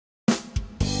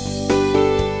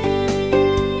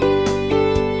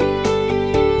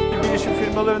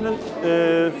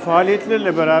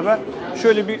faaliyetleriyle beraber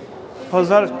şöyle bir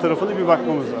pazar tarafına bir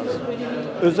bakmamız lazım.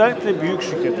 Özellikle büyük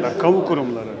şirketler, kamu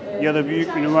kurumları ya da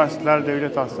büyük üniversiteler,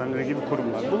 devlet hastaneleri gibi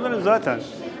kurumlar. Bunların zaten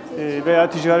veya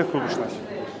ticari kuruluşlar.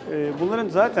 Bunların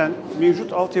zaten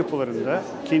mevcut altyapılarında,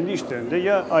 kendi işlerinde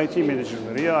ya IT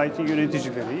menajerleri ya IT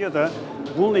yöneticileri ya da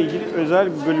bununla ilgili özel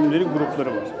bölümleri, grupları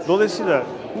var. Dolayısıyla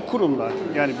bu kurumlar,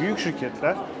 yani büyük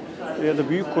şirketler ya da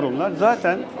büyük kurumlar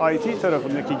zaten IT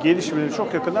tarafındaki gelişmeleri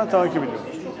çok yakından takip ediyorlar.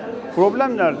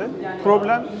 Problem nerede?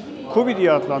 Problem COVID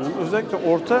diye adlandırılan özellikle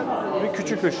orta ve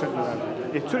küçük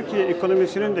işletmelerde. Türkiye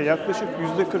ekonomisinin de yaklaşık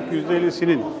 %40,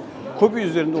 %50'sinin KOBİ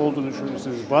üzerinde olduğunu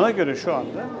düşünürsünüz. Bana göre şu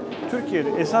anda Türkiye'de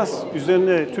esas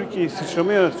üzerine Türkiye'yi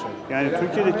sıçrama yaratacak, yani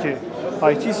Türkiye'deki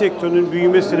IT sektörünün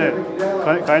büyümesine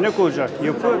kaynak olacak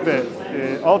yapı ve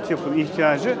altyapının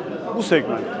ihtiyacı bu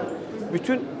segment.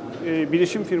 Bütün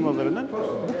bilişim firmalarının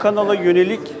bu kanala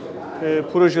yönelik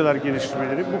projeler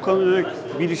geliştirmeleri, bu kanala yönelik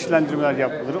bilinçlendirmeler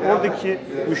yapmaları, oradaki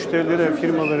müşterilere,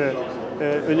 firmaları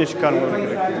öne çıkarmaları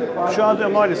gerekiyor. Şu anda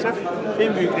maalesef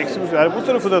en büyük eksimiz var. Bu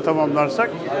tarafı da tamamlarsak,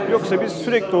 yoksa biz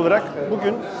sürekli olarak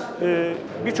bugün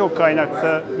birçok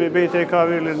kaynakta ve BTK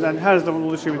verilerinden her zaman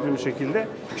ulaşabildiğimiz şekilde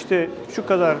işte şu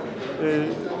kadar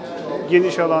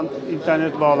geniş alan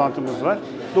internet bağlantımız var.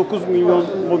 9 milyon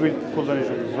mobil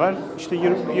kullanıcımız var. İşte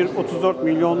 34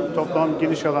 milyon toplam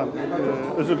geniş alan,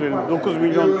 9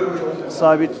 milyon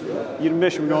sabit,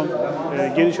 25 milyon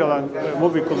geniş alan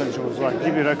mobil kullanıcımız var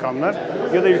gibi rakamlar.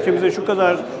 Ya da ülkemizde şu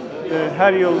kadar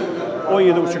her yıl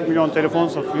 17,5 milyon telefon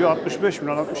satılıyor, 65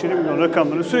 milyon, 67 milyon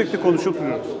rakamları sürekli konuşup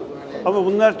duruyoruz. Ama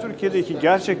bunlar Türkiye'deki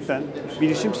gerçekten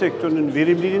bilişim sektörünün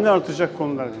verimliliğini artıracak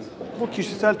konular değil. Bu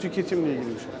kişisel tüketimle ilgili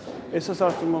bir şey. Esas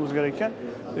artırmamız gereken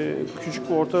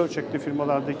küçük ve orta ölçekli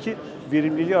firmalardaki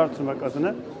verimliliği artırmak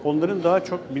adına onların daha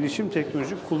çok bilişim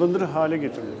teknoloji kullanılır hale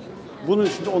getirmek. Bunun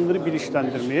için de onları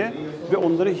bilinçlendirmeye ve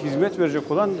onlara hizmet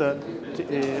verecek olan da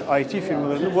IT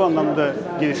firmalarını bu anlamda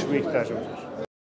geliştirmeye ihtiyacımız var.